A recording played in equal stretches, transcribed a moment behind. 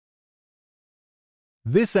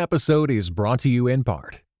This episode is brought to you in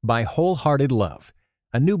part by Wholehearted Love,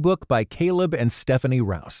 a new book by Caleb and Stephanie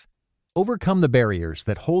Rouse. Overcome the barriers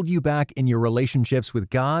that hold you back in your relationships with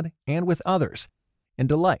God and with others, and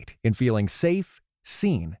delight in feeling safe,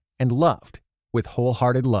 seen, and loved with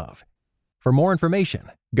Wholehearted Love. For more information,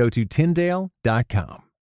 go to Tyndale.com.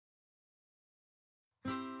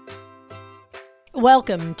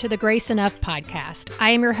 Welcome to the Grace Enough podcast. I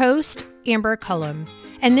am your host, Amber Cullum,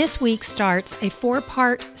 and this week starts a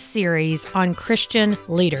 4-part series on Christian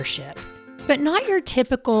leadership. But not your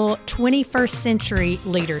typical 21st century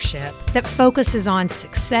leadership that focuses on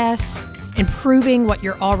success, improving what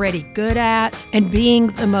you're already good at, and being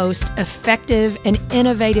the most effective and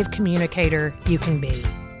innovative communicator you can be.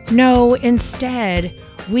 No, instead,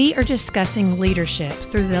 we are discussing leadership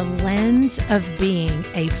through the lens of being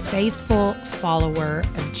a faithful follower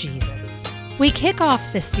of Jesus. We kick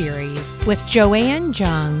off the series with Joanne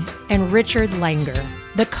Jung and Richard Langer,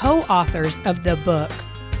 the co-authors of the book,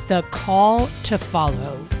 The Call to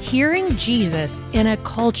Follow, Hearing Jesus in a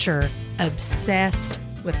Culture Obsessed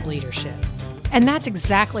with Leadership. And that's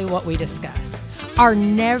exactly what we discuss, our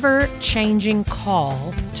never-changing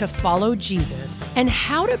call to follow Jesus and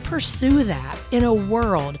how to pursue that in a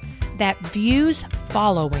world that views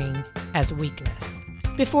following as weakness.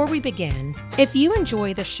 Before we begin, if you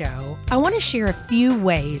enjoy the show, I want to share a few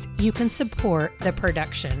ways you can support the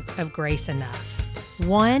production of Grace Enough.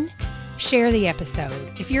 1, share the episode.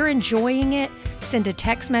 If you're enjoying it, send a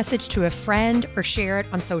text message to a friend or share it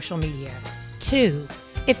on social media. 2,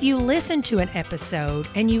 if you listen to an episode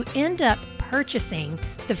and you end up purchasing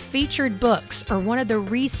the featured books or one of the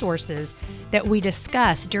resources that we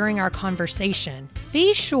discuss during our conversation,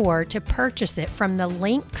 be sure to purchase it from the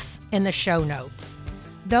links in the show notes.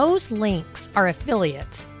 Those links are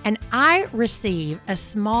affiliates, and I receive a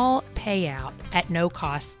small payout at no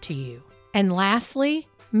cost to you. And lastly,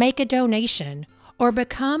 make a donation or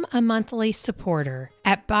become a monthly supporter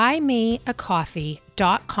at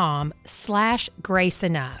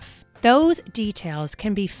buymeacoffee.com/graceenough. Those details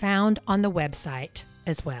can be found on the website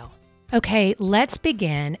as well. Okay, let's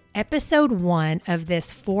begin episode 1 of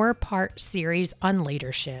this 4-part series on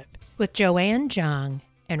leadership with Joanne Jung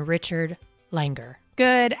and Richard Langer.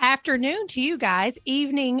 Good afternoon to you guys.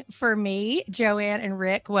 Evening for me, Joanne and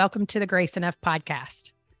Rick. Welcome to the Grace Enough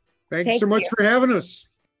podcast. Thanks so much for having us.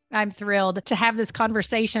 I'm thrilled to have this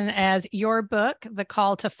conversation as your book, The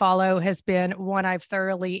Call to Follow, has been one I've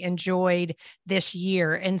thoroughly enjoyed this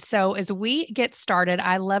year. And so as we get started,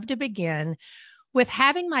 I love to begin with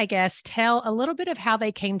having my guests tell a little bit of how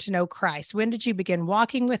they came to know Christ. When did you begin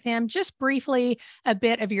walking with him? Just briefly, a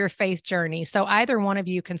bit of your faith journey. So either one of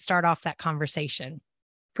you can start off that conversation.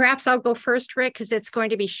 Perhaps I'll go first, Rick, because it's going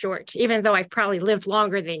to be short, even though I've probably lived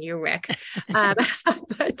longer than you, Rick.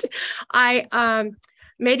 But I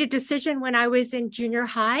made a decision when I was in junior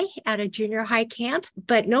high at a junior high camp,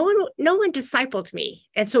 but no one discipled me.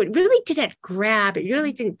 And so it really didn't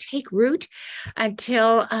take root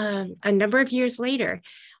until a number of years later.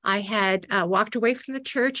 I had walked away from the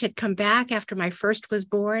church, had come back after my first was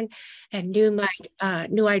born, and knew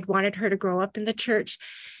I'd wanted her to grow up in the church.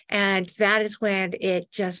 And that is when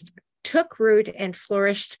it just took root and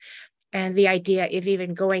flourished. And the idea of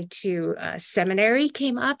even going to seminary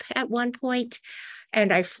came up at one point.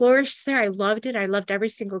 And I flourished there. I loved it. I loved every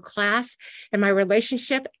single class and my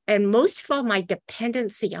relationship. And most of all, my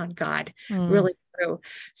dependency on God really grew.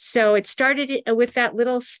 So it started with that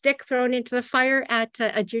little stick thrown into the fire at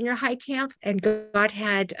a junior high camp. And God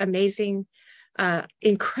had amazing,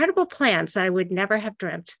 incredible plans I would never have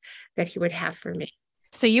dreamt that he would have for me.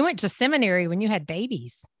 So you went to seminary when you had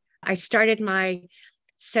babies. I started my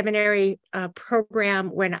seminary program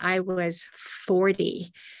when I was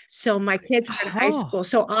 40. So my kids were in high school.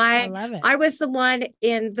 So I was the one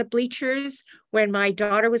in the bleachers when my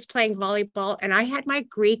daughter was playing volleyball, and I had my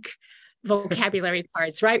Greek vocabulary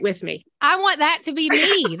cards right with me. I want that to be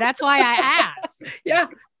me. That's why I asked. Yeah.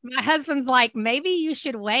 My husband's like, maybe you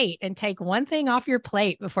should wait and take one thing off your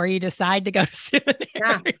plate before you decide to go to seminary.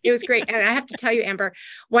 Yeah, it was great. And I have to tell you, Amber,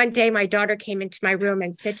 one day my daughter came into my room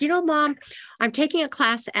and said, Mom, I'm taking a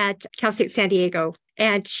class at Cal State San Diego.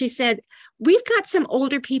 And she said, we've got some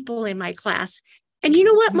older people in my class. And you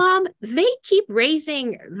know what, Mom? They keep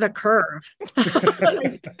raising the curve.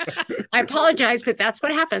 I apologize, but that's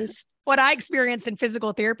what happens. What I experienced in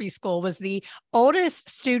physical therapy school was the oldest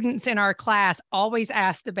students in our class always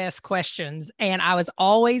asked the best questions. And I was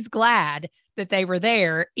always glad that they were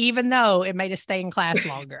there, even though it made us stay in class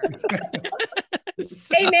longer.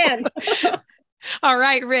 Amen. All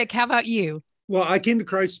right, Rick, how about you? Well, I came to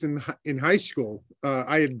Christ in high school.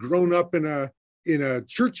 I had grown up in a in a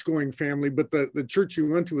church-going family, but the church we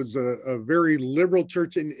went to was a very liberal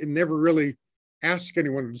church, and it never really asked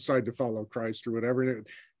anyone to decide to follow Christ or whatever. And it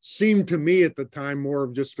seemed to me at the time more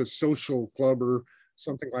of just a social club or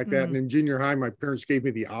something like that. And in junior high, my parents gave me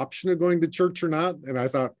the option of going to church or not. And I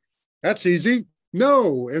thought, that's easy.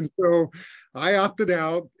 No. And so I opted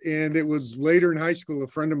out. And it was later in high school, a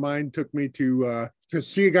friend of mine took me to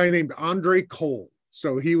see a guy named Andre Cole.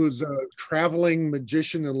 So he was a traveling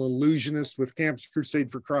magician and illusionist with Campus Crusade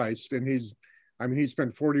for Christ. And he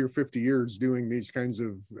spent 40 or 50 years doing these kinds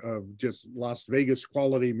of just Las Vegas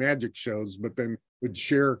quality magic shows, but then would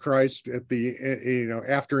share Christ at the,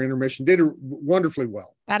 after intermission, did it wonderfully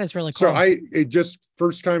well. That is really cool. So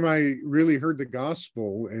first time I really heard the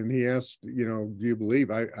gospel, and he asked, do you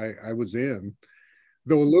believe? I was in.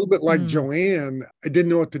 Though a little bit like Joanne, I didn't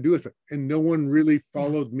know what to do with it. And no one really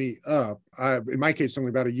followed me up. In my case, only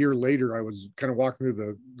about a year later, I was kind of walking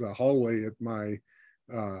through the hallway at my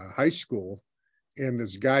high school. And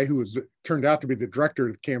this guy who turned out to be the director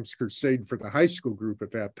of Campus Crusade for the high school group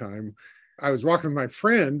at that time, I was walking with my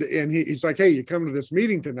friend, and he's like, "Hey, you come to this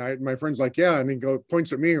meeting tonight?" And my friend's like, "Yeah." And he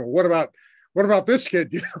points at me and goes, what about this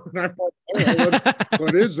kid? And I'm like, "Oh,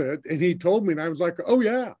 what is it?" And he told me, and I was like, "Oh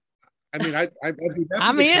yeah." I mean, I'd be happy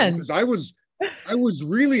I'm in, because I was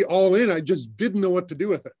really all in. I just didn't know what to do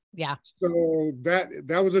with it. Yeah. So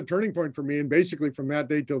that was a turning point for me. And basically from that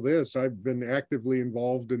day till this, I've been actively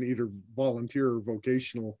involved in either volunteer or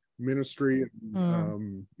vocational ministry.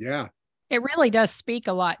 Yeah. It really does speak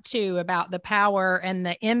a lot too about the power and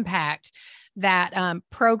the impact that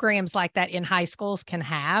programs like that in high schools can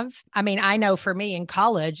have. I mean, I know for me in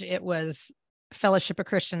college, it was Fellowship of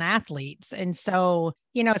Christian Athletes. And so,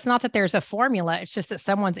 it's not that there's a formula. It's just that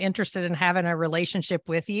someone's interested in having a relationship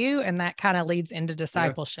with you. And that kind of leads into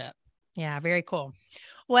discipleship. Yeah, very cool.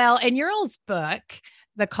 Well, in your old book,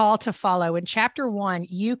 The Call to Follow, in chapter 1,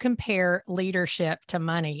 you compare leadership to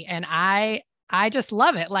money. And I just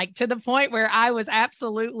love it, like to the point where I was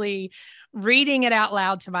absolutely reading it out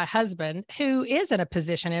loud to my husband, who is in a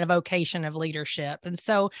position in a vocation of leadership. And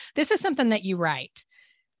so this is something that you write.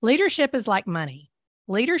 Leadership is like money.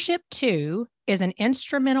 Leadership, too, is an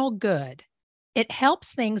instrumental good. It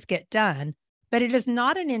helps things get done, but it is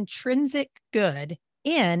not an intrinsic good,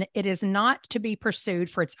 and it is not to be pursued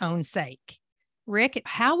for its own sake. Rick,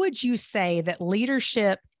 how would you say that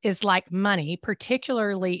leadership is like money,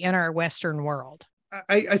 particularly in our Western world?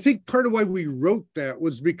 I think part of why we wrote that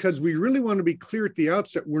was because we really want to be clear at the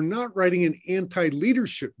outset. We're not writing an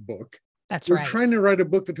anti-leadership book. We're trying to write a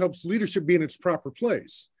book that helps leadership be in its proper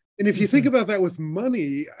place. And if you think about that with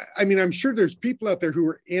money, I mean, I'm sure there's people out there who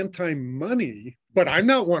are anti-money, but I'm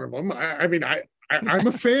not one of them. I'm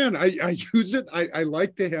a fan. I use it. I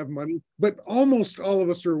like to have money, but almost all of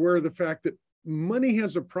us are aware of the fact that money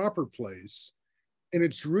has a proper place, and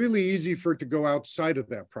it's really easy for it to go outside of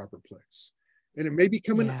that proper place. And it may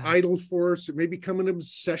become an idol for us. It may become an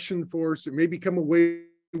obsession for us. It may become a way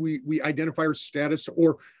we identify our status,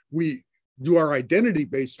 or we do our identity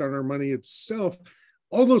based on our money itself.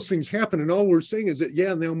 All those things happen. And all we're saying is that,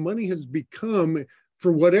 now money has become,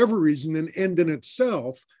 for whatever reason, an end in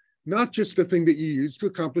itself, not just a thing that you use to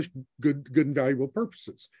accomplish good and valuable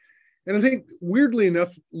purposes. And I think, weirdly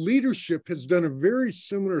enough, leadership has done a very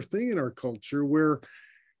similar thing in our culture, where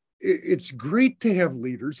it's great to have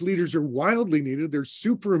leaders. Leaders are wildly needed. They're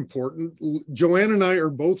super important. Joanne and I are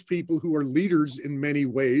both people who are leaders in many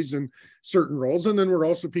ways in certain roles. And then we're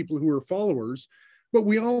also people who are followers. But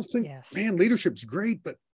we all think, man, leadership's great.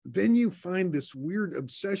 But then you find this weird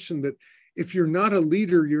obsession that if you're not a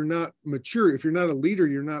leader, you're not mature. If you're not a leader,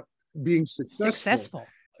 you're not being successful.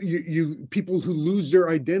 You people who lose their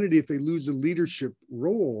identity if they lose a leadership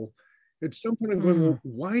role. At some point, I'm going, well,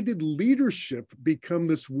 why did leadership become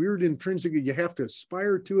this weird intrinsic? You have to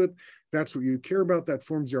aspire to it. That's what you care about. That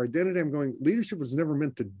forms your identity. I'm going, leadership was never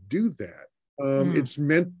meant to do that. It's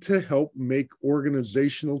meant to help make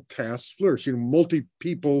organizational tasks flourish. Multi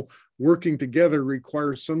people working together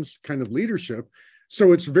requires some kind of leadership.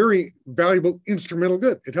 So it's very valuable, instrumental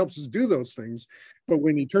good. It helps us do those things. But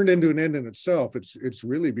when you turn it into an end in itself, it's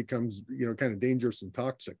really becomes, kind of dangerous and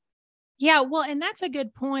toxic. Yeah, well, and that's a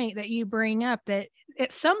good point that you bring up, that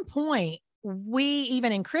at some point, we,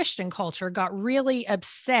 even in Christian culture, got really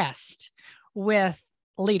obsessed with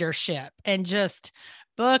leadership and just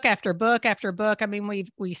book after book after book. I mean,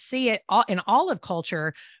 we see it in all of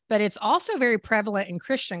culture, but it's also very prevalent in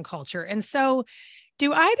Christian culture. And so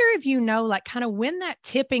do either of you know, like, kind of when that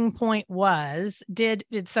tipping point was? Did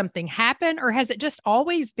something happen, or has it just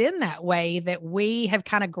always been that way, that we have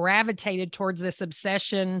kind of gravitated towards this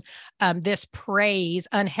obsession, this praise,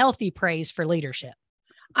 unhealthy praise for leadership?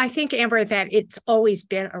 I think, Amber, that it's always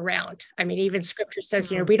been around. I mean, even scripture says,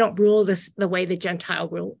 we don't rule this the way the Gentile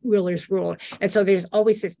rulers rule. And so there's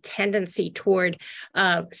always this tendency toward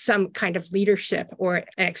some kind of leadership or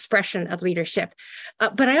an expression of leadership.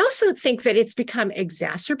 But I also think that it's become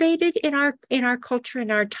exacerbated in our culture,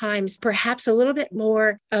 in our times, perhaps a little bit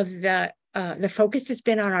more of the focus has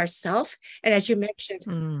been on ourselves. And as you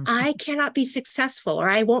mentioned, I cannot be successful, or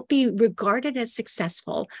I won't be regarded as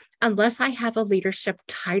successful unless I have a leadership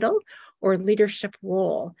title or leadership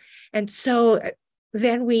role. And so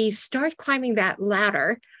then we start climbing that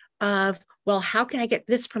ladder of, well, how can I get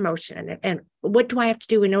this promotion? And what do I have to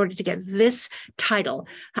do in order to get this title?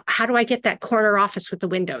 How do I get that corner office with the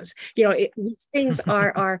windows? These things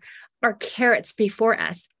are carrots before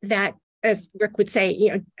us that, as Rick would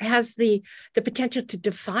say, has the potential to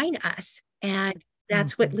define us. And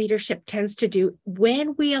that's what leadership tends to do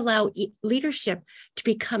when we allow leadership to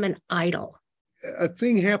become an idol. A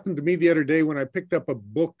thing happened to me the other day when I picked up a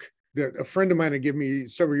book that a friend of mine had given me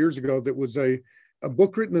several years ago that was a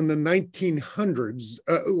book written in the 1900s,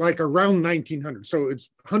 like around 1900. So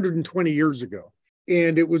it's 120 years ago.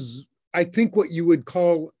 And it was, I think, what you would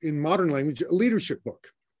call in modern language, a leadership book.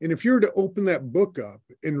 And if you were to open that book up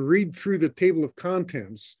and read through the table of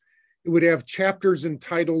contents, it would have chapters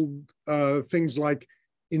entitled things like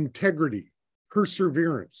integrity,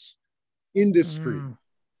 perseverance, industry,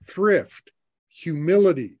 thrift,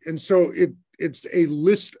 humility. And so it's a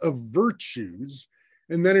list of virtues.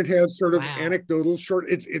 And then it has sort of anecdotal short,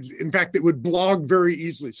 in fact, it would blog very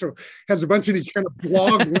easily. So it has a bunch of these kind of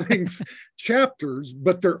blog length chapters,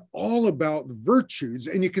 but they're all about virtues.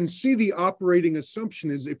 And you can see the operating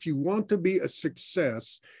assumption is if you want to be a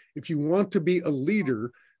success, if you want to be a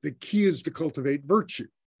leader, the key is to cultivate virtue.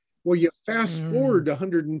 Well, you fast forward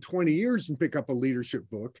 120 years and pick up a leadership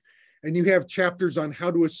book, and you have chapters on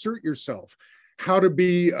how to assert yourself, how to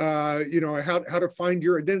be, how to find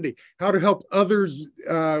your identity, how to help others,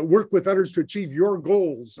 work with others to achieve your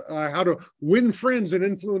goals, how to win friends and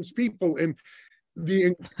influence people. And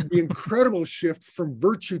the incredible shift from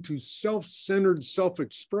virtue to self-centered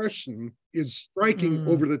self-expression is striking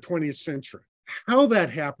over the 20th century. How that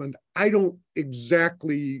happened, I don't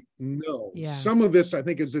exactly know. Yeah. Some of this, I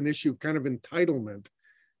think, is an issue of kind of entitlement.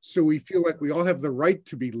 So we feel like we all have the right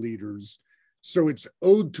to be leaders. So it's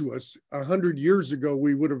owed to us. 100 years ago,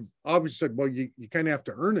 we would have obviously said, well, you kind of have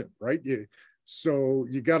to earn it, right? So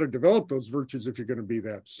you got to develop those virtues if you're going to be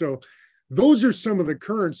that. So those are some of the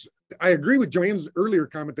currents. I agree with Joanne's earlier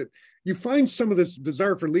comment that you find some of this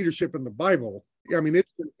desire for leadership in the Bible. I mean,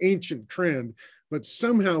 it's an ancient trend, but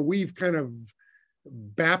somehow we've kind of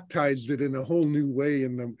baptized it in a whole new way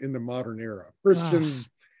in the modern era. Christians,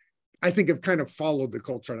 I think, have kind of followed the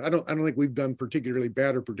culture. I don't think we've done particularly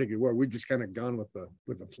bad or particularly well. We've just kind of gone with the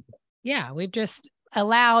flow. Yeah, we've just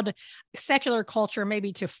allowed secular culture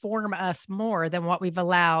maybe to form us more than what we've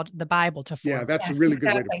allowed the Bible to form. Yeah, that's a really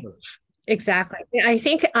good way to put it. Exactly. I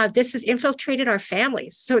think this has infiltrated our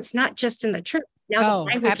families. So it's not just in the church. Now the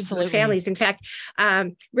languages of the families. In fact,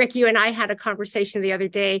 Rick, you and I had a conversation the other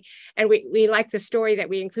day, and we like the story that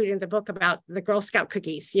we included in the book about the Girl Scout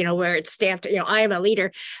cookies, where it's stamped, I am a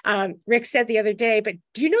leader. Rick said the other day, but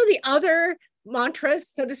do you know the other mantras,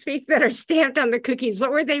 so to speak, that are stamped on the cookies?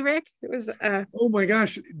 What were they, Rick? It was oh my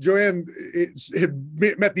gosh, Joanne, it had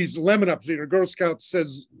met these lemon ups. Girl Scout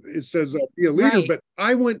says be a leader, right. But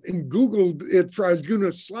I went and Googled it I was doing a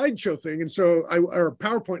slideshow thing, and so or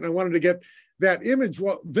PowerPoint, and I wanted to get that image.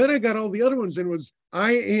 Well, then I got all the other ones, and it was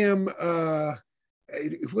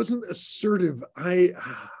it wasn't assertive. I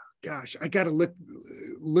got to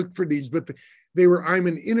look for these, but they were, I'm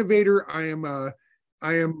an innovator. I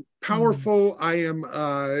am powerful. I am,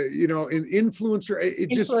 an influencer.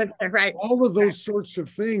 Right. All of those sorts of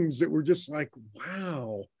things that were just like,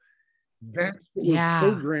 wow, that's what we're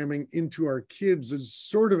programming into our kids is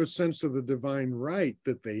sort of a sense of the divine right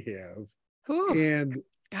that they have. Ooh, and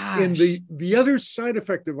the other side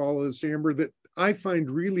effect of all of this, Amber, that I find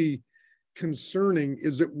really concerning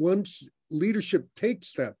is that once leadership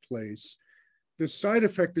takes that place, the side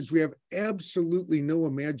effect is we have absolutely no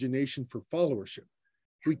imagination for followership.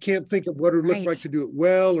 We can't think of what it would look like to do it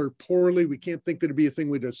well or poorly. We can't think that it'd be a thing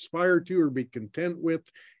we'd aspire to or be content with.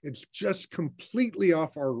 It's just completely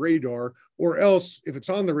off our radar, or else if it's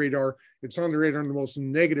on the radar, it's on the radar in the most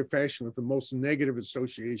negative fashion with the most negative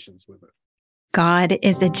associations with it. God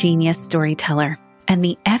is a genius storyteller, and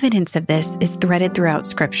the evidence of this is threaded throughout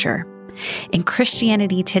Scripture. In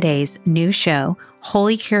Christianity Today's new show,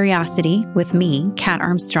 Holy Curiosity, with me, Kat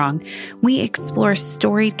Armstrong, we explore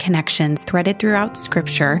storied connections threaded throughout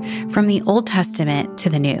Scripture from the Old Testament to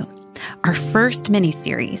the New. Our first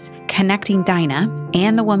mini-series, Connecting Dinah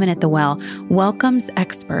and the Woman at the Well, welcomes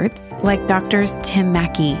experts like Doctors Tim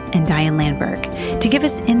Mackey and Diane Landberg to give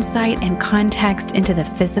us insight and context into the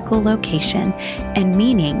physical location and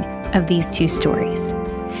meaning of these two stories.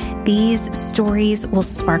 These stories will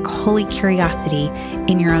spark holy curiosity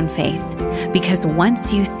in your own faith, because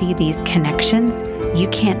once you see these connections, you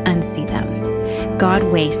can't unsee them. God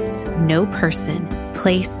wastes no person,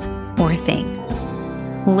 place, or thing.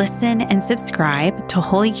 Listen and subscribe to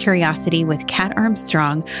Holy Curiosity with Kat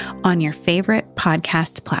Armstrong on your favorite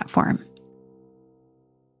podcast platform.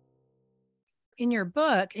 In your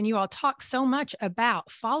book, and you all talk so much about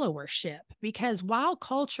followership, because while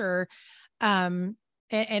culture, and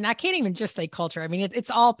I can't even just say culture, I mean,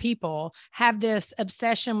 it's all people have this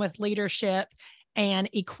obsession with leadership and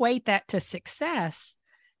equate that to success.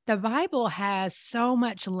 The Bible has so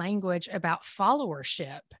much language about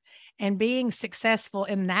followership and being successful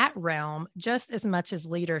in that realm just as much as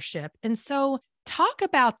leadership. And so talk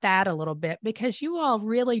about that a little bit, because you all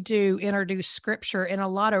really do introduce scripture in a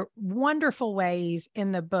lot of wonderful ways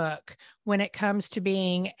in the book when it comes to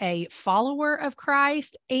being a follower of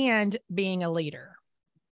Christ and being a leader.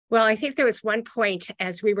 Well, I think there was one point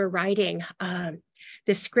as we were writing,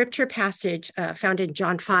 the scripture passage found in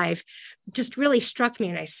John 5 just really struck me.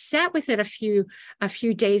 And I sat with it a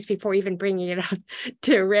few days before even bringing it up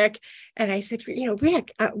to Rick. And I said,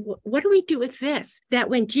 Rick, what do we do with this? That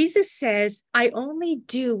when Jesus says, I only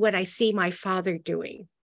do what I see my Father doing,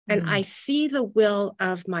 and I see the will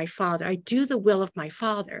of my Father, I do the will of my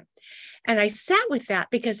Father. And I sat with that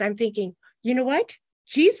because I'm thinking, you know what?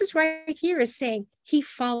 Jesus right here is saying he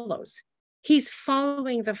follows. He's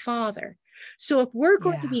following the Father. So if we're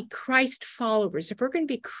going to be Christ followers, if we're going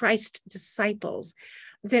to be Christ disciples,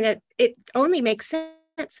 then it only makes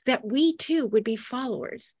sense that we too would be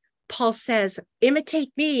followers. Paul says,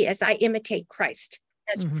 imitate me as I imitate Christ,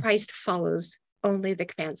 as Christ follows only the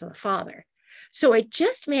commands of the Father. So it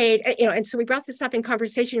just made, and so we brought this up in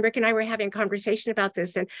conversation. Rick and I were having a conversation about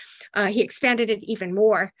this, and he expanded it even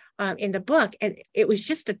more in the book. And it was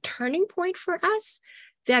just a turning point for us,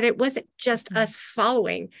 that it wasn't just us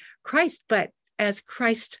following Christ, but as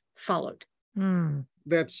Christ followed.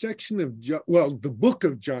 That section of John, the book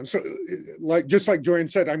of John. So just like Joanne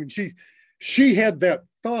said, I mean, she had that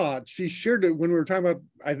thought. She shared it when we were talking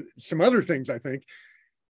about some other things, I think.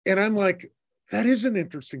 And I'm like, that is an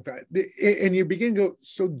interesting thought. And you begin to go,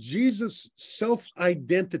 so Jesus'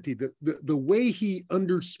 self-identity, the way he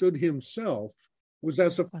understood himself was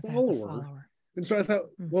as a follower. And so I thought,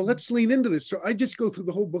 well, let's lean into this. So I just go through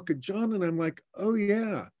the whole book of John, and I'm like, oh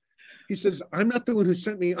yeah. He says, I'm not the one who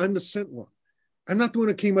sent me, I'm the sent one. I'm not the one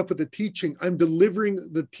who came up with the teaching. I'm delivering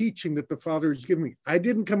the teaching that the Father has given me. I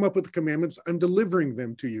didn't come up with the commandments. I'm delivering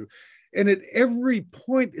them to you. And at every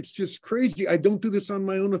point, it's just crazy. I don't do this on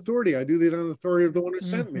my own authority. I do it on the authority of the one who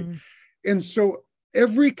sent me. And so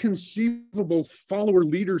every conceivable follower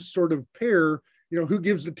leader sort of pair, who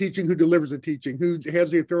gives the teaching, who delivers the teaching, who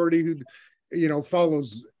has the authority, who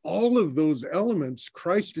follows all of those elements,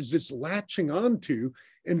 Christ is just latching onto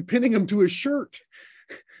and pinning them to his shirt,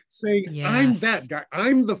 saying, I'm that guy.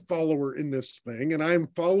 I'm the follower in this thing, and I'm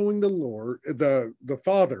following the Lord, the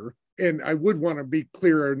Father. And I would want to be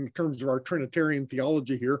clear in terms of our Trinitarian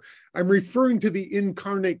theology here. I'm referring to the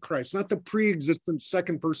incarnate Christ, not the pre-existent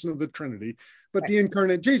second person of the Trinity, but the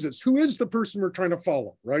incarnate Jesus, who is the person we're trying to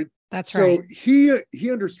follow, right? That's right. So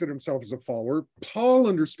he understood himself as a follower. Paul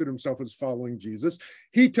understood himself as following Jesus.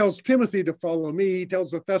 He tells Timothy to follow me. He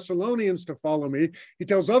tells the Thessalonians to follow me. He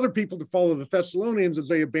tells other people to follow the Thessalonians as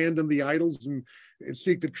they abandon the idols and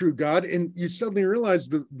seek the true God. And you suddenly realize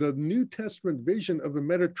the New Testament vision of the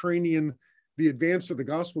Mediterranean, the advance of the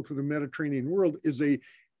gospel to the Mediterranean world, is a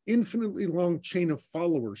infinitely long chain of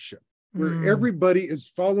followership, where everybody is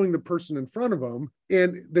following the person in front of them.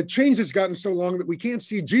 And the change has gotten so long that we can't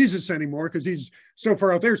see Jesus anymore because he's so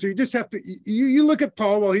far out there. So you just have to, you look at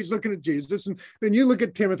Paul while he's looking at Jesus, and then you look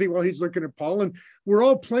at Timothy while he's looking at Paul, and we're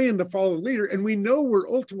all playing to follow the leader. And we know we're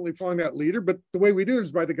ultimately following that leader, but the way we do it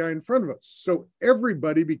is by the guy in front of us. So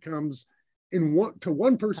everybody becomes to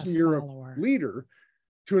one person, you're a leader,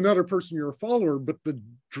 to another person, you're a follower, but the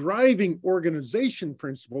driving organization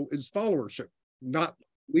principle is followership, not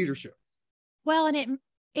leadership. Well, and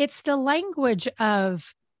it's the language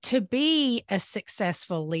of, to be a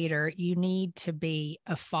successful leader, you need to be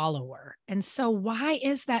a follower. And so why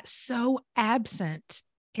is that so absent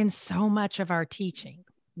in so much of our teaching?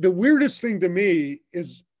 The weirdest thing to me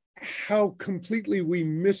is how completely we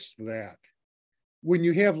miss that. When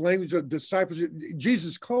you have language of discipleship,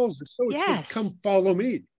 Jesus calls us, so it says, come follow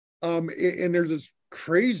me. And there's this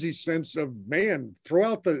crazy sense of, man,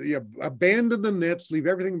 throw out abandon the nets, leave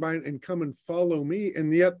everything behind and come and follow me.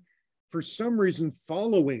 And yet for some reason,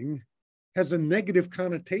 following has a negative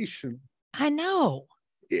connotation. I know.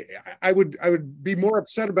 I would be more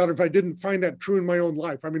upset about it if I didn't find that true in my own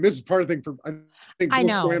life. I mean, this is part of the thing for, I think both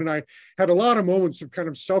Joanne and I had a lot of moments of kind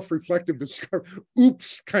of self-reflective,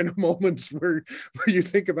 oops kind of moments where you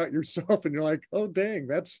think about yourself and you're like, oh, dang,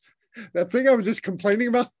 that's that thing I was just complaining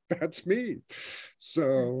about. That's me.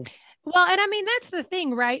 So. Well, and I mean, that's the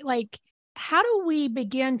thing, right? Like, how do we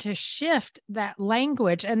begin to shift that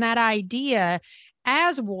language and that idea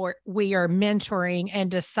as we are mentoring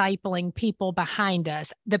and discipling people behind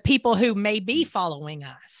us, the people who may be following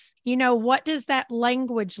us? You know, what does that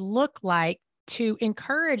language look like to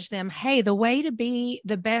encourage them? Hey, the way to be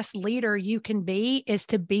the best leader you can be is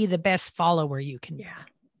to be the best follower you can be.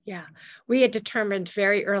 Yeah. We had determined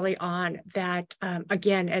very early on that,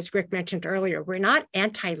 again, as Rick mentioned earlier, we're not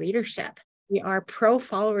anti-leadership. We are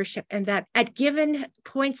pro-followership, and that at given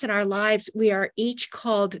points in our lives, we are each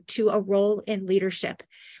called to a role in leadership.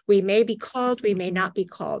 We may be called, we may not be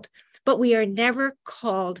called, but we are never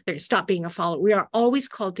called to stop being a follower. We are always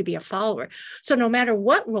called to be a follower. So no matter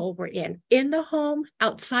what role we're in the home,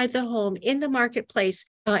 outside the home, in the marketplace,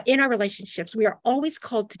 in our relationships, we are always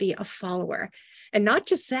called to be a follower. And not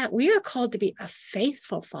just that, we are called to be a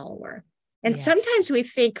faithful follower. And sometimes we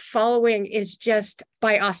think following is just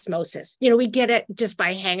by osmosis. You know, we get it just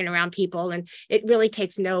by hanging around people, and it really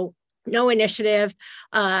takes no initiative.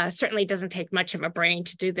 Certainly doesn't take much of a brain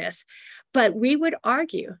to do this. But we would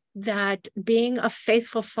argue that being a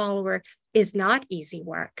faithful follower is not easy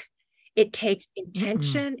work. It takes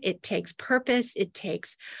intention, it takes purpose, it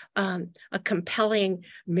takes a compelling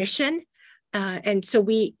mission. And so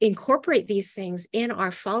we incorporate these things in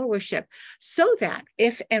our followership so that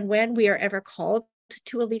if and when we are ever called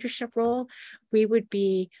to a leadership role, we would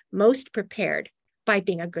be most prepared by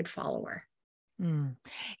being a good follower.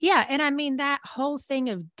 Yeah. And I mean, that whole thing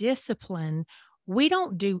of discipline, we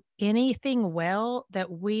don't do anything well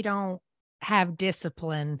that we don't have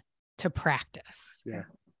discipline to practice. Yeah.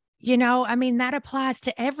 You know, I mean, that applies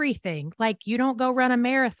to everything. Like, you don't go run a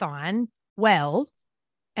marathon well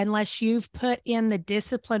unless you've put in the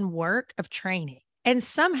disciplined work of training. And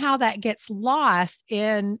somehow that gets lost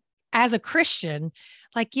in, as a Christian,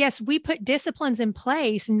 like, yes, we put disciplines in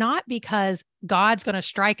place, not because God's going to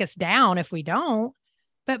strike us down if we don't,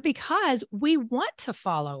 but because we want to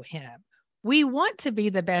follow him. We want to be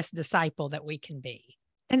the best disciple that we can be.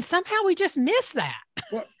 And somehow we just miss that.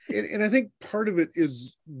 Well, and I think part of it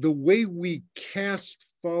is the way we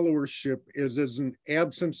cast followership is as an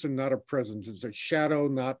absence and not a presence. It's a shadow,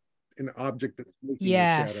 not an object that's making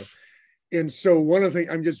a shadow. And so one of the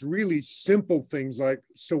things, I'm just really simple things like,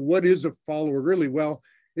 so what is a follower really? Well,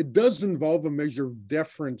 it does involve a measure of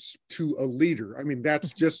deference to a leader. I mean,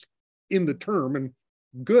 that's just in the term and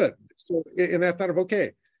good. So, and I thought of,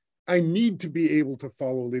 okay, I need to be able to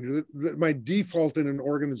follow a leader. My default in an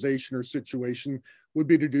organization or situation would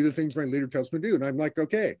be to do the things my leader tells me to do. And I'm like,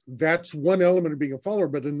 okay, that's one element of being a follower.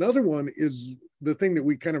 But another one is the thing that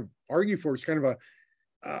we kind of argue for is kind of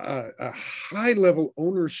a high level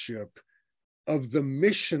ownership of the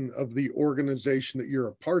mission of the organization that you're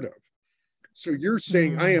a part of. So you're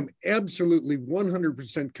saying, I am absolutely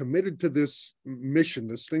 100% committed to this mission,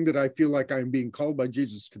 this thing that I feel like I'm being called by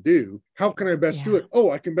Jesus to do. How can I best do it?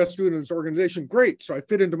 Oh, I can best do it in this organization. Great. So I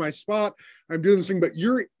fit into my spot. I'm doing this thing, but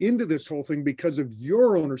you're into this whole thing because of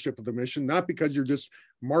your ownership of the mission, not because you're just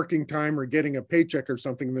marking time or getting a paycheck or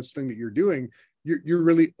something in this thing that you're doing. You're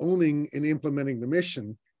really owning and implementing the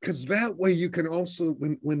mission, because that way you can also,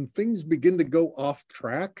 when things begin to go off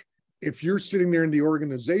track, if you're sitting there in the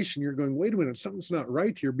organization, you're going, wait a minute, something's not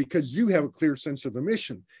right here, because you have a clear sense of the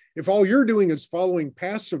mission. If all you're doing is following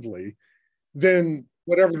passively, then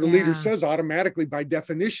whatever the leader says automatically by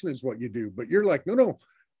definition is what you do. But you're like, no,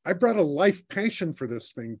 I brought a life passion for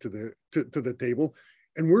this thing to the table,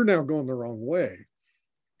 and we're now going the wrong way.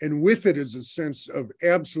 And with it is a sense of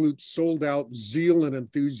absolute sold out zeal and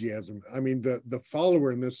enthusiasm. I mean, the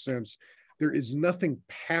follower in this sense, there is nothing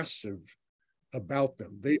passive about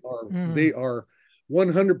them. They are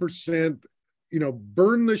 100%,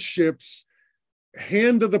 burn the ships,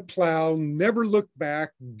 hand to the plow, never look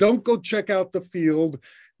back, don't go check out the field,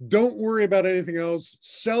 don't worry about anything else,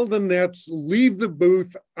 sell the nets, leave the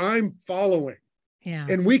booth, I'm following. Yeah.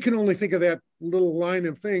 And we can only think of that little line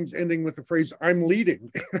of things ending with the phrase, I'm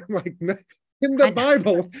leading. Like, in the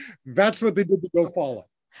Bible, that's what they did to go follow.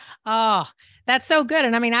 Oh, that's so good.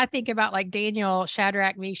 And I mean, I think about like Daniel,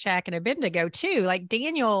 Shadrach, Meshach, and Abednego too. Like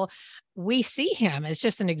Daniel, we see him as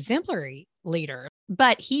just an exemplary leader,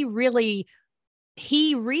 but he really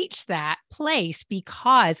he reached that place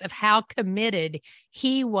because of how committed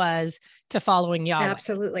he was to following Yahweh.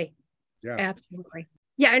 Absolutely. Yeah. Absolutely.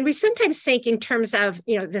 Yeah. And we sometimes think in terms of,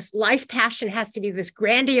 this life passion has to be this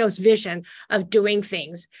grandiose vision of doing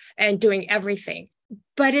things and doing everything.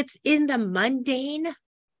 But it's in the mundane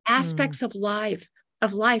aspects of life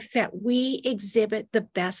that we exhibit the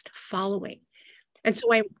best following. And so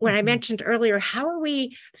when I mentioned earlier, how are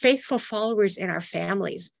we faithful followers in our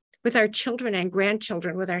families, with our children and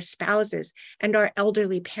grandchildren, with our spouses and our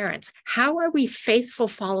elderly parents? How are we faithful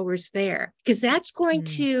followers there? Because that's going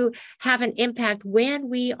to have an impact when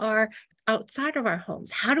we are outside of our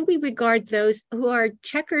homes. How do we regard those who are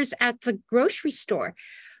checkers at the grocery store?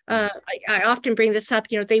 I often bring this up,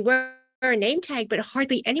 they wear a name tag, but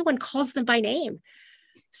hardly anyone calls them by name.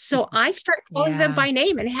 So I start calling them by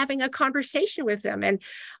name and having a conversation with them. And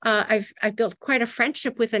I've built quite a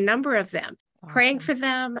friendship with a number of them, praying for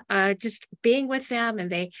them, just being with them. And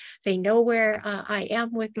they know where I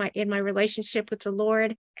am in my relationship with the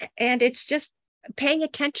Lord. And it's just paying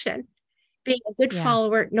attention, being a good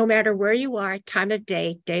follower, no matter where you are, time of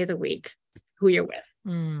day of the week, who you're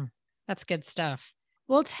with. That's good stuff.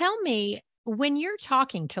 Well, tell me, when you're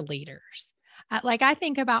talking to leaders, I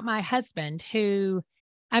think about my husband who,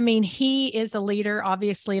 he is the leader,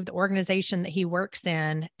 obviously, of the organization that he works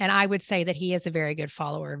in. And I would say that he is a very good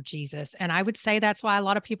follower of Jesus. And I would say that's why a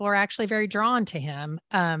lot of people are actually very drawn to him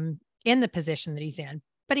in the position that he's in.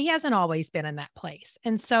 But he hasn't always been in that place.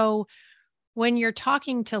 And so when you're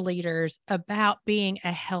talking to leaders about being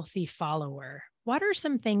a healthy follower, what are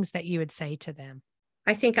some things that you would say to them?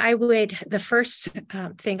 I think the first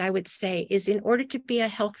thing I would say is, in order to be a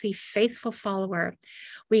healthy, faithful follower,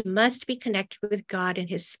 we must be connected with God and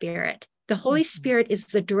his Spirit. The Holy Spirit is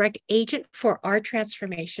the direct agent for our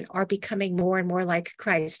transformation, our becoming more and more like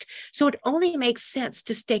Christ. So it only makes sense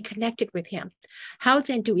to stay connected with him. How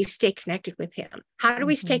then do we stay connected with him? How do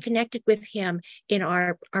we stay connected with him in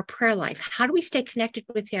our prayer life? How do we stay connected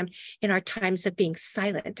with him in our times of being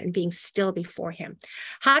silent and being still before him?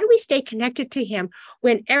 How do we stay connected to him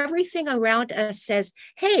when everything around us says,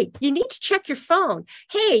 hey, you need to check your phone.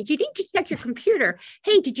 Hey, you need to check your computer.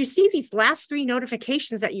 Hey, did you see these last 3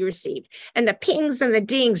 notifications that you received? And the pings and the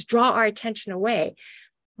dings draw our attention away.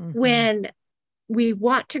 When we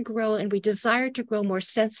want to grow and we desire to grow more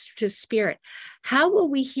sensitive to spirit, how will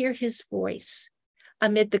we hear his voice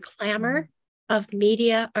amid the clamor of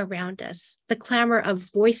media around us, the clamor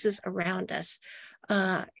of voices around us,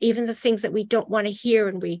 even the things that we don't want to hear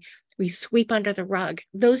and we sweep under the rug,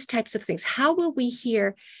 those types of things? How will we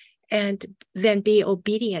hear and then be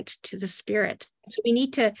obedient to the Spirit? So we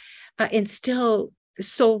need to instill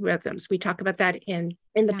soul rhythms. We talk about that in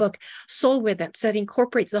the book, soul rhythms that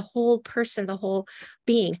incorporate the whole person, the whole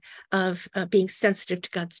being of being sensitive to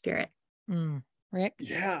God's Spirit. Rick?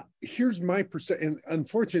 Yeah, here's my percent. And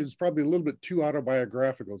unfortunately, it's probably a little bit too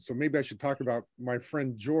autobiographical. So maybe I should talk about my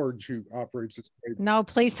friend George, who operates this way. No,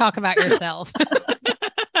 please talk about yourself.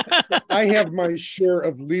 So I have my share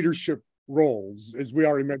of leadership roles, as we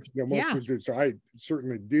already mentioned, most of us do. So I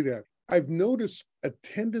certainly do that. I've noticed a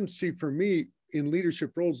tendency for me in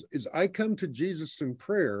leadership roles is I come to Jesus in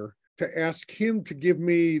prayer to ask him to give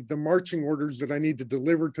me the marching orders that I need to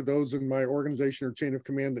deliver to those in my organization or chain of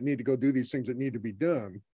command that need to go do these things that need to be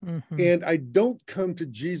done. And I don't come to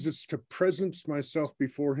Jesus to presence myself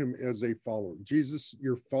before him as a follower. Jesus,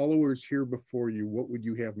 your follower is here before you. What would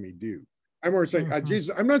you have me do? I'm always saying,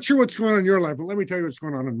 Jesus, I'm not sure what's going on in your life, but let me tell you what's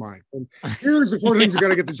going on in mine. And here's the 4 things we got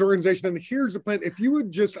to get this organization, and here's the plan. If you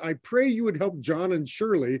would I pray you would help John and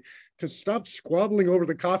Shirley to stop squabbling over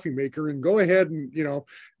the coffee maker and go ahead and,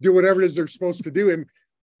 do whatever it is they're supposed to do. And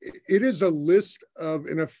it is a list of,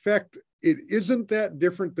 in effect, it isn't that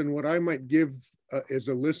different than what I might give as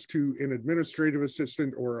a list to an administrative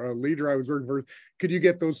assistant or a leader I was working for. Could you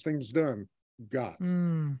get those things done? God.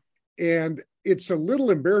 And it's a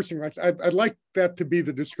little embarrassing. I'd like that to be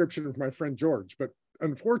the description of my friend George, but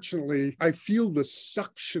unfortunately, I feel the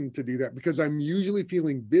suction to do that because I'm usually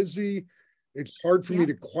feeling busy. It's hard for me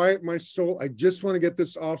to quiet my soul. I just want to get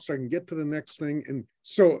this off so I can get to the next thing. And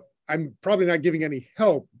so I'm probably not giving any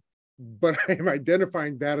help, but I am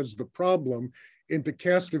identifying that as the problem and to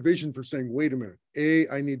cast a vision for saying, wait a minute, A,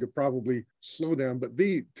 I need to probably slow down, but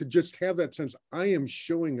B, to just have that sense, I am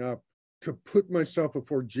showing up to put myself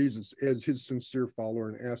before Jesus as his sincere follower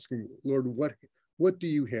and asking, Lord, what do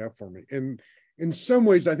you have for me? And in some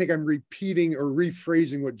ways, I think I'm repeating or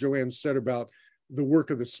rephrasing what Joanne said about the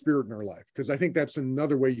work of the Spirit in our life, because I think that's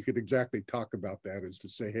another way you could exactly talk about that, is to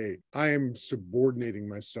say, hey, I am subordinating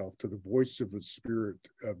myself to the voice of the Spirit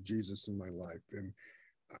of Jesus in my life. And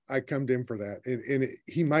I come to him for that. And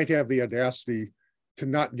he might have the audacity to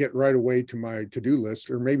not get right away to my to-do list,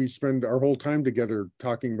 or maybe spend our whole time together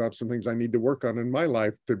talking about some things I need to work on in my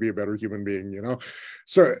life to be a better human being,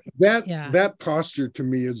 So that posture to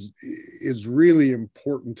me is really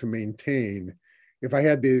important to maintain. If I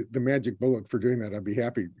had the magic bullet for doing that, I'd be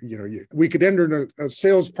happy. We could enter a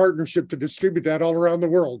sales partnership to distribute that all around the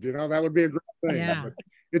world. That would be a great thing. Yeah. But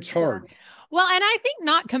it's hard. Well, and I think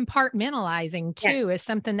not compartmentalizing too is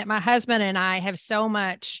something that my husband and I have so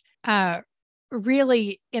much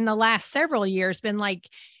really in the last several years been like,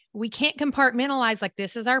 we can't compartmentalize, like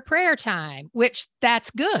this is our prayer time, which that's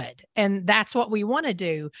good. And that's what we want to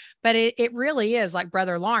do. But it really is, like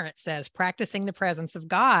Brother Lawrence says, practicing the presence of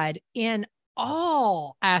God in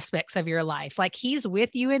all aspects of your life. Like he's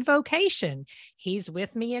with you in vocation. He's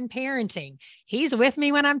with me in parenting. He's with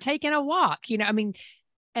me when I'm taking a walk,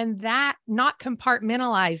 and that not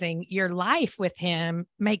compartmentalizing your life with him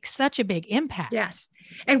makes such a big impact. Yes.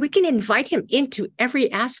 And we can invite him into every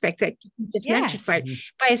aspect that you just mentioned, right?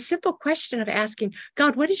 By a simple question of asking,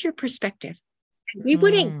 God, what is your perspective? We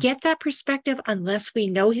wouldn't get that perspective unless we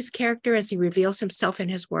know his character as he reveals himself in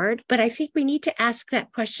his word. But I think we need to ask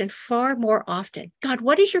that question far more often. God,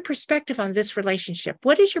 what is your perspective on this relationship?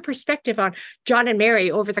 What is your perspective on John and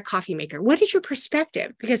Mary over the coffee maker? What is your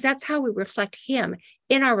perspective? Because that's how we reflect him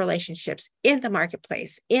in our relationships, in the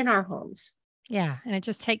marketplace, in our homes. Yeah. And it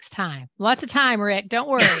just takes time. Lots of time, Rick. Don't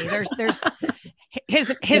worry. There's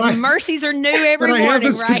his mercies are new every morning. I have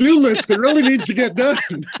this to-do list that really needs to get done.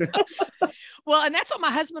 Well, and that's what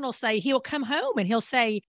my husband will say. He'll come home and he'll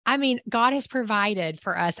say, God has provided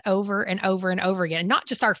for us over and over and over again. And not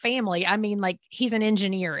just our family. Like he's an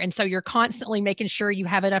engineer. And so you're constantly making sure you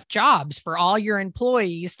have enough jobs for all your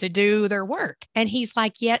employees to do their work. And he's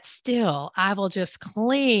like, yet still, I will just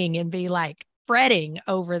cling and be like fretting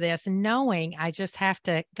over this, knowing I just have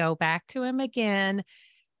to go back to him again,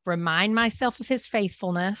 remind myself of his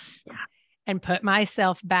faithfulness, and put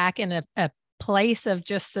myself back in a place of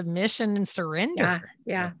just submission and surrender.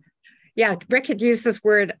 Yeah. Rick had used this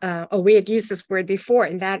word, we had used this word before,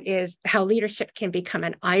 and that is how leadership can become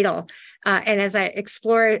an idol. And as I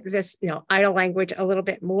explore this, idol language a little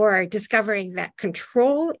bit more, discovering that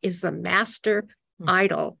control is the master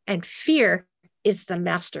idol and fear is the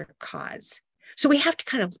master cause. So we have to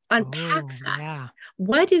kind of unpack that. Yeah.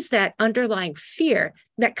 What is that underlying fear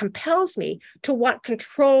that compels me to want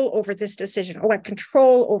control over this decision or want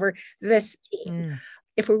control over this team?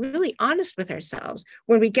 If we're really honest with ourselves,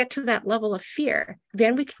 when we get to that level of fear,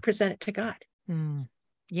 then we can present it to God.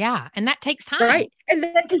 Yeah. And that takes time. Right. And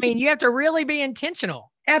then you have to really be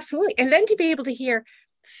intentional. Absolutely. And then to be able to hear,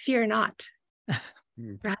 fear not.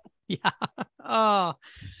 Right. Yeah. Oh,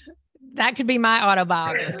 that could be my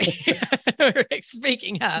autobiography.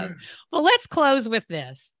 Speaking of, well, let's close with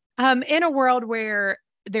this. In a world where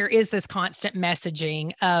there is this constant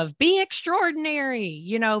messaging of be extraordinary,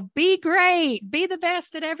 be great, be the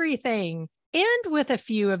best at everything, end with a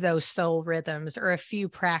few of those soul rhythms or a few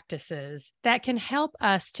practices that can help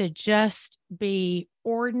us to just be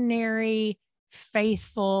ordinary,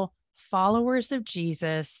 faithful followers of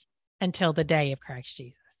Jesus until the day of Christ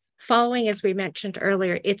Jesus. Following, as we mentioned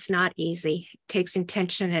earlier, it's not easy. It takes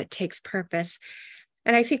intention, it takes purpose.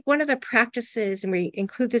 And I think one of the practices, and we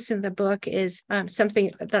include this in the book, is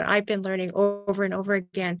something that I've been learning over and over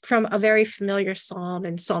again from a very familiar psalm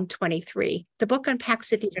in Psalm 23. The book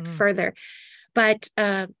unpacks it even further. But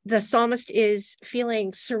the psalmist is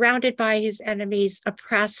feeling surrounded by his enemies,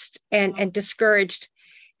 oppressed and discouraged.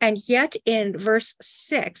 And yet in verse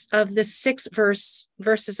 6 of the 6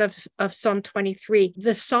 verses of Psalm 23,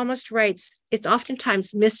 the psalmist writes, it's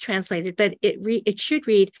oftentimes mistranslated, but it should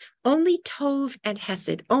read, only Tov and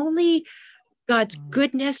Hesed, only God's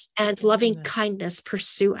goodness and loving kindness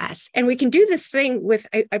pursue us. And we can do this thing with,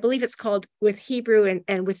 I believe it's called with Hebrew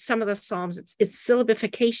and with some of the Psalms, it's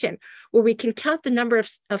syllabification, where we can count the number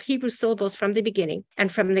of Hebrew syllables from the beginning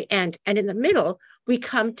and from the end. And in the middle, we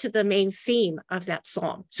come to the main theme of that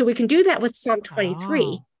psalm. So we can do that with Psalm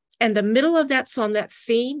 23. And the middle of that psalm, that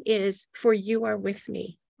theme is, for you are with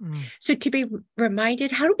me. So to be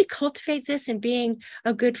reminded, how do we cultivate this in being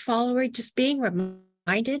a good follower? Just being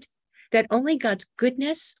reminded that only God's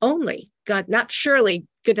goodness, only God, not surely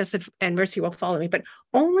goodness and mercy will follow me, but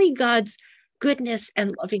only God's goodness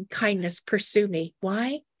and loving kindness pursue me.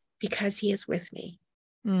 Why? Because he is with me.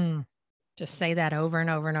 Just say that over and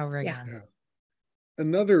over and over again. Yeah.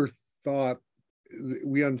 Another thought,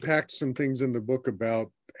 we unpacked some things in the book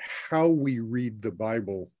about how we read the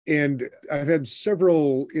Bible. And I've had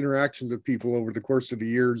several interactions with people over the course of the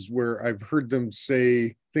years where I've heard them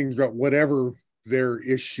say things about whatever their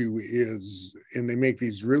issue is, and they make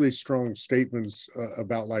these really strong statements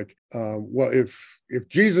about like, well, if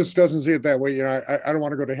Jesus doesn't see it that way, I don't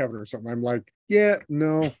want to go to heaven or something. I'm like, yeah,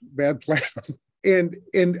 no, bad plan. and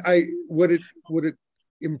what it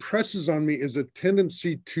impresses on me is a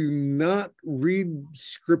tendency to not read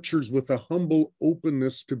scriptures with a humble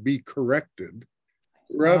openness to be corrected.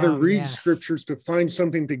 Rather read scriptures to find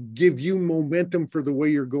something to give you momentum for the way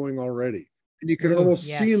you're going already. And you can almost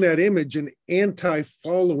see in that image an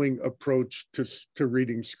anti-following approach to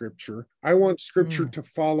reading scripture. I want scripture to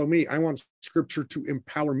follow me. I want scripture to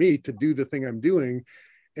empower me to do the thing I'm doing,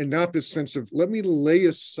 and not this sense of, let me lay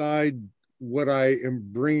aside what I am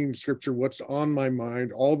bringing scripture, what's on my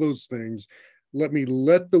mind, all those things. Let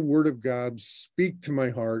the word of God speak to my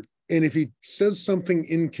heart. And if he says something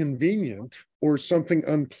inconvenient or something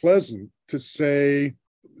unpleasant, to say,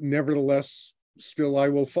 nevertheless, still I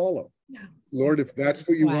will follow. Yeah. Lord, if that's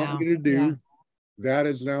what you want me to do, that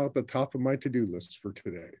is now at the top of my to-do list for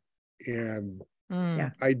today. And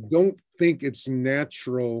I don't think it's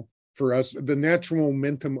natural for us. The natural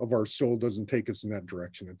momentum of our soul doesn't take us in that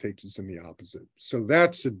direction. It takes us in the opposite. So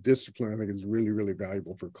that's a discipline I think is really, really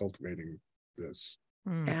valuable for cultivating this.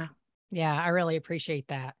 Yeah, I really appreciate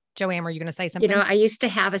that. Joanne, were you going to say something? I used to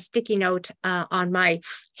have a sticky note on my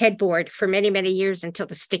headboard for many, many years until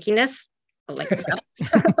the stickiness, there's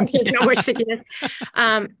no more stickiness.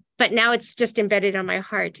 But now it's just embedded on my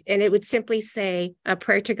heart. And it would simply say a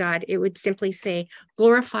prayer to God. It would simply say,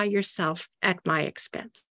 glorify yourself at my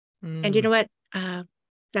expense. And you know what?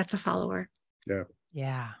 That's a follower. Yeah.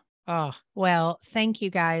 Yeah. Oh, well, thank you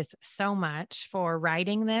guys so much for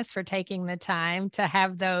writing this, for taking the time to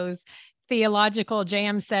have those theological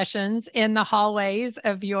jam sessions in the hallways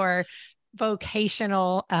of your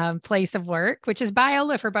vocational place of work, which is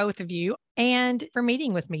Biola for both of you, and for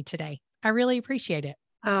meeting with me today. I really appreciate it.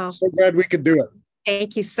 Oh, so glad we could do it.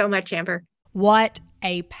 Thank you so much, Amber. What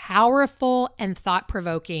a powerful and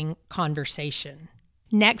thought-provoking conversation.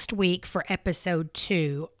 Next week for episode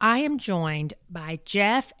 2, I am joined by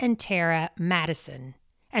Jeff and Tara Madison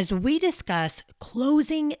as we discuss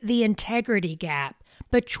closing the integrity gap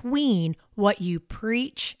between what you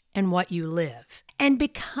preach and what you live, and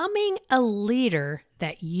becoming a leader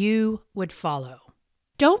that you would follow.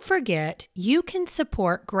 Don't forget, you can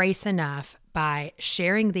support Grace Enough by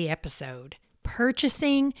sharing the episode,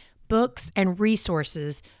 purchasing books and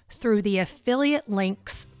resources through the affiliate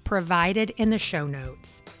links provided in the show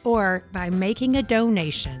notes, or by making a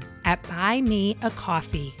donation at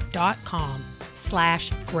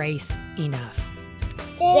buymeacoffee.com/graceenough.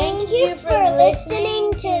 Thank you for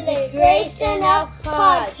listening to the Grace Enough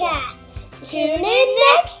podcast. Tune in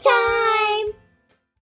next time.